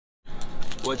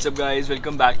What's up guys,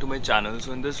 welcome back to my channel.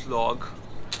 So in this vlog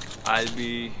I'll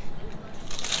be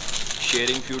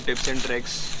sharing few tips and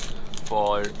tricks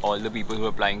for all the people who are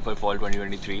applying for fall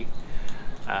 2023,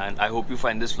 and I hope you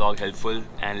find this vlog helpful,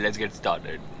 and let's get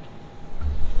started.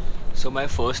 So my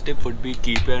first tip would be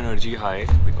keep your energy high,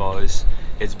 because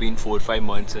it's been 4-5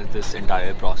 months since this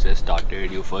entire process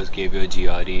started. You first gave your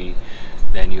GRE,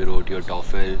 then you wrote your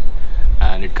TOEFL,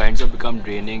 and it kinds of become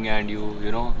draining, and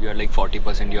you're like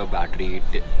 40% your battery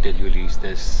till you reach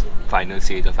this final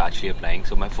stage of actually applying.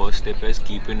 So my first tip is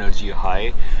keep energy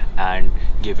high and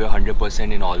give your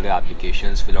 100% in all the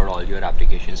applications. Fill out all your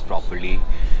applications properly,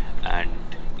 and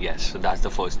yes, so that's the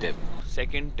first tip.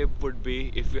 Second tip would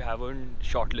be, if you haven't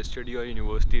shortlisted your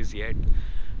universities yet,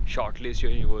 shortlist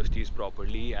your universities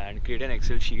properly and create an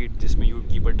Excel sheet. जिसमें you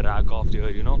keep a track of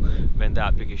their, when the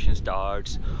application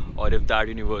starts, or if that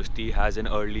university has an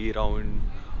early round,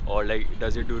 or like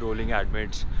does it do rolling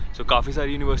admits. So काफ़ी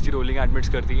सारी university rolling admits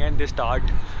करती हैं, and they start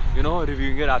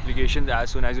reviewing your applications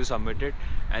as soon as you submit it,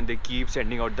 and they keep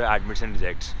sending out the admits and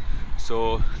rejects.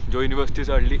 So जो universities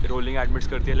early rolling admits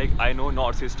करती है, like I know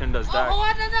Northeastern does that,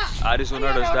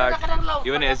 Arizona does that,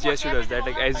 even SGSU does that.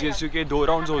 Like SGSU के 2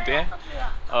 rounds होते हैं.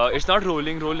 It's not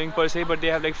rolling per se, but they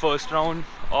have like first round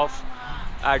of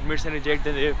admits and reject,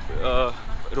 then they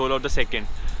roll out the second.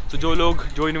 So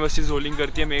जो universities rolling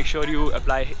करती है, make sure you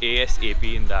apply ASAP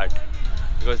in that,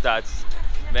 because that's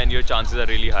when your chances are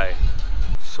really high.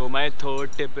 So my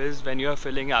third tip is, when you are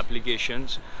filling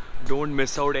applications, don't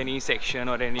miss out any section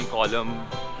or any column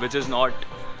which is not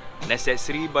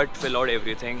necessary, but fill out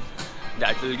everything.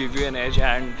 That will give you an edge.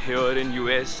 And here in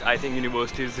US, I think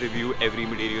universities review every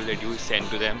material that you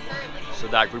send to them. So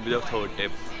that would be the third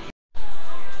tip.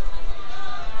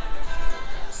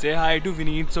 Say hi to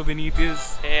Vineet. So Vineet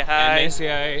is Hey,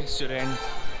 MSAI student.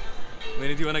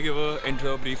 Vineet, you wanna give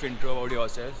a brief intro about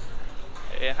yourself?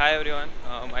 Hi everyone,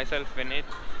 myself Vinit.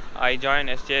 I joined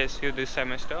SJSU this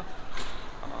semester,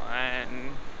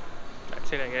 and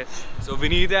that's it, I guess. So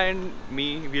Vineet and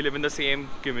me, we live in the same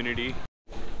community.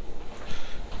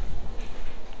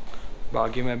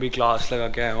 बाकी मैं भी class लगा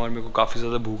के आया हूँ और मेरे को काफ़ी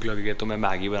ज़्यादा भूख लगी है, तो मैं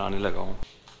मैगी बनाने लगा हूँ.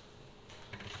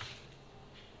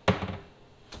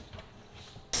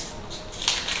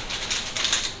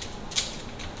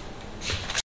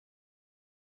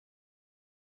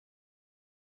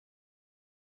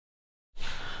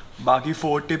 बाकी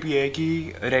फोर्थ टिप ये है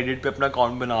कि रेडिट पे अपना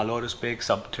अकाउंट बना लो, और उस पर एक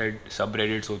सब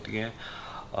रेडिट्स होती हैं.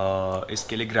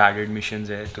 इसके लिए ग्रेड एडमिशन्स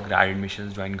है, तो ग्रेड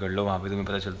एडमिशन्स ज्वाइन कर लो. वहाँ पे तुम्हें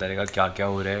पता चलता रहेगा क्या क्या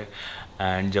हो रहा है.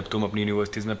 एंड जब तुम अपनी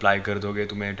यूनिवर्सिटीज़ में अप्लाई कर दोगे,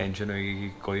 तुम्हें टेंशन होगी कि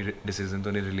कोई डिसीजन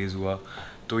तो नहीं रिलीज़ हुआ.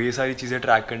 तो ये सारी चीज़ें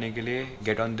ट्रैक करने के लिए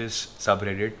गेट ऑन दिस सब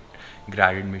रेडिट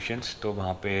ग्रेड एडमिशन्स. तो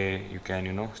वहाँ पे you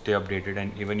can stay updated,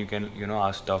 and even you can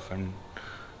ask stuff, and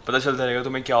पता चलता रहेगा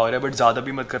तुम्हें क्या हो रहा है. बट ज़्यादा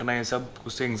भी मत करना है सब,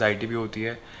 उससे एंग्जाइटी भी होती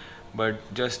है. But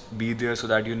just be there so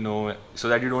that you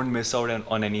don't miss out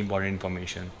on any important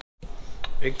information.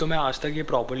 एक तो मैं आज तक ये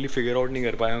प्रॉपरली फिगर आउट नहीं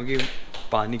कर पाया हूँ कि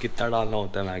पानी कितना डालना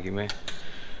होता है मैगी में.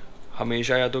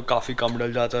 हमेशा या तो काफ़ी कम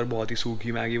डल जाता है और बहुत ही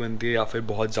सूखी मैगी बनती है, या फिर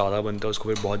बहुत ज़्यादा बनता है, उसको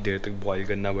फिर बहुत देर तक बॉईल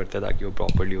करना पड़ता है ताकि वो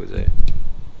प्रॉपरली हो जाए.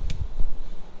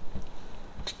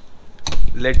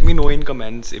 Let me know in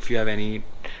comments if you have any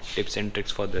tips and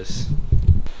tricks for this.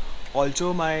 Also,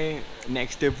 my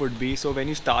next tip would be, so when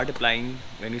you start applying,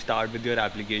 when you start with your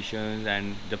applications,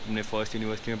 and जब तुमने first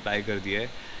university में apply कर दिया है,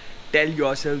 tell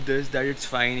yourself this, that it's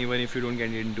fine even if you don't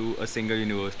get into a single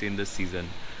university in this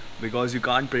season, because you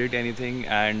can't predict anything,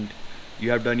 and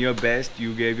you have done your best,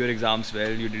 you gave your exams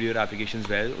well, you did your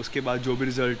applications well. उसके बाद जो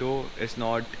भी result हो, it's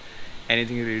not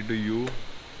anything related to you,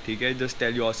 ठीक है? Just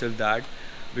tell yourself that,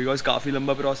 because काफ़ी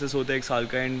लंबा process होता है 1 साल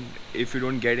का, and if you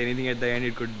don't get anything at the end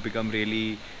it could become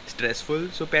really stressful.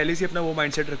 सो पहले से अपना वो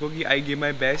माइंडसेट रखो कि I give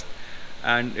my best,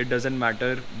 and it doesn't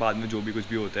matter बाद में जो भी कुछ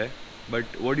भी होता है.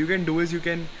 But what you can do is, you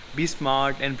can be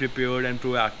smart and prepared and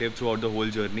proactive through out the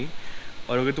whole journey.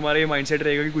 और अगर तुम्हारा ये माइंडसेट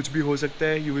रहेगा कि कुछ भी हो सकता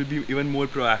है, you will be even more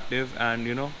proactive,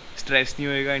 and stress नहीं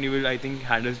होएगा, and you will, I think,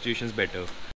 handle situations better.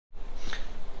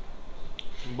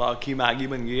 बाकी मैगी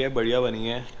बन गई है, बढ़िया बनी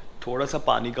है. थोड़ा सा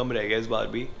पानी कम रह गया इस बार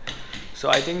भी. सो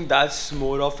I think that's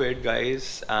more of it guys,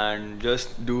 and just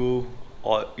do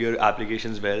your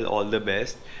applications well. All the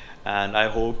best, and I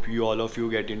hope you all of you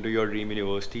get into your dream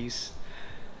universities.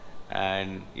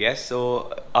 And yes, so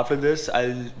after this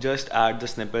I'll just add the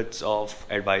snippets of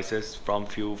advices from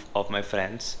few of my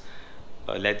friends.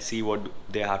 Let's see what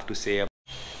they have to say.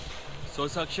 So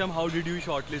Saksham, how did you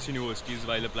shortlist universities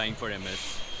while applying for MS?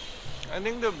 I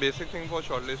think the basic thing for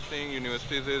shortlisting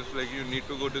universities is, like, you need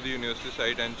to go to the university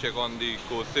site and check on the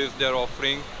courses they are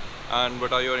offering, and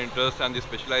what are your interests and the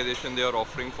specialization they are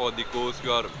offering for the course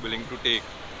you are willing to take.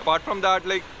 apart from that,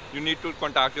 like you need to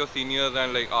contact your seniors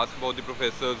and like ask about the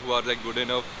professors who are like good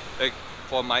enough. Like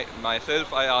for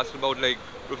myself, I asked about like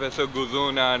Professor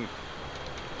Guzun and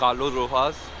Carlos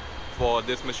Rojas for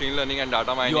this machine learning and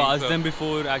data mining. You asked them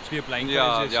before actually applying for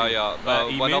SJSU?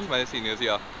 Yeah. One of my seniors,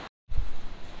 yeah.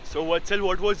 So Vatsal,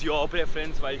 what was your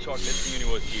preference while shortlisting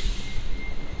university?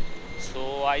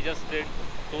 So I just did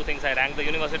two things. I ranked the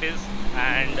universities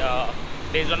and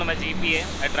based on my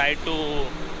GPA, I tried to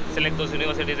select those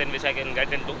universities in which I can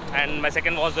get into. And my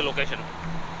second was the location.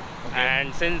 Okay.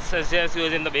 And since SJSU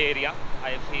is in the Bay Area,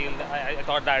 I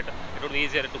thought that it would be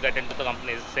easier to get into the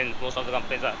companies since most of the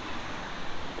companies are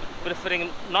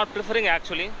not preferring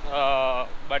actually,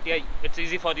 but yeah, it's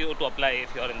easy for you to apply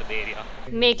if you're in the Bay Area.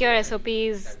 Make your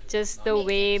SOPs just the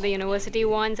way the university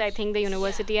wants. I think the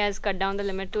university has cut down the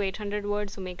limit to 800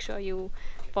 words, so make sure you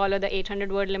follow the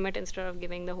 800 word limit instead of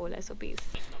giving the whole SOPs.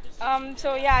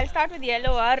 So yeah, I'll start with the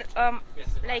LOR.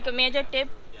 Like a major tip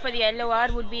for the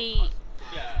LOR would be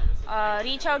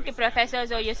reach out to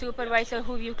professors or your supervisor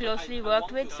who you closely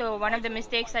worked with. So one of the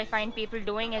mistakes I find people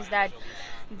doing is that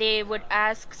they would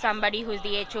ask somebody who's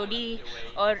the HOD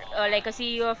or like a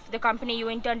CEO of the company you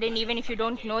interned in, even if you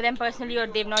don't know them personally or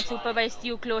they've not supervised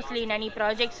you closely in any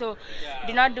project. So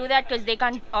do not do that because they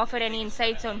can't offer any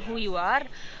insights on who you are.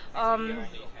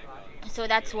 So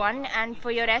that's one. And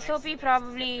for your SOP,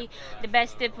 probably the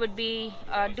best tip would be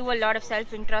do a lot of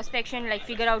self-introspection, like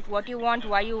figure out what you want,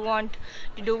 why you want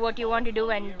to do what you want to do,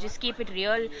 and just keep it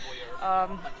real.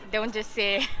 Don't just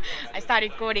say, I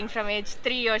started coding from age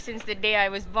 3 or since the day I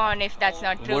was born, if that's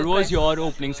not true. What was your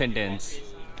opening sentence?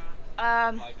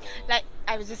 Like,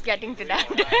 I was just getting to that.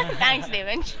 Thanks,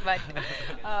 Devansh. But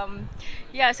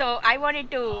yeah, so I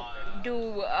wanted to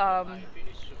do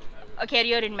a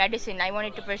career in medicine. I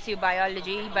wanted to pursue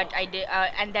biology, but I did,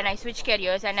 and then I switched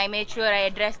careers and I made sure I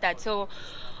addressed that. So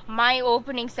my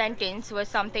opening sentence was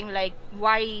something like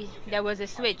why there was a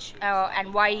switch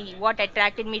and what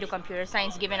attracted me to computer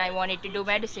science given I wanted to do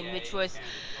medicine, which was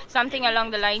something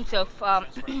along the lines of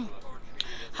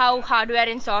how hardware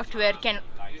and software can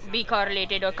be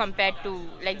correlated or compared to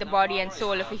like the body and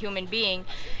soul of a human being,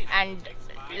 and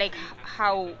like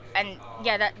how, and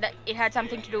yeah, that it had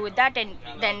something to do with that, and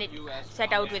then it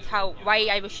set out with why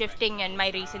I was shifting and my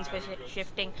reasons for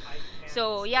shifting.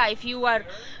 So yeah, if you are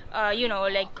you know,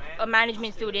 like a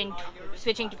management student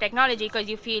switching to technology because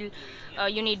you feel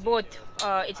you need both,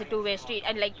 it's a two-way street,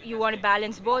 and like you want to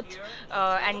balance both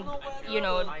and you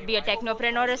know, be a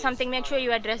technopreneur or something, make sure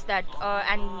you address that.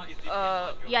 And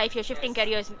yeah, if you're shifting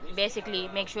careers, basically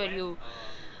make sure you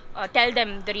tell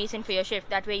them the reason for your shift.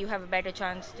 That way you have a better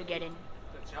chance to get in.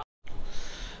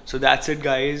 So that's it,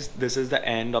 guys. This is the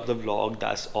end of the vlog.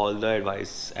 That's all the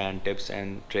advice and tips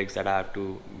and tricks that I have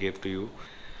to give to you.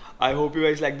 I hope you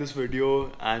guys like this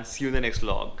video and see you in the next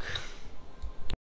vlog.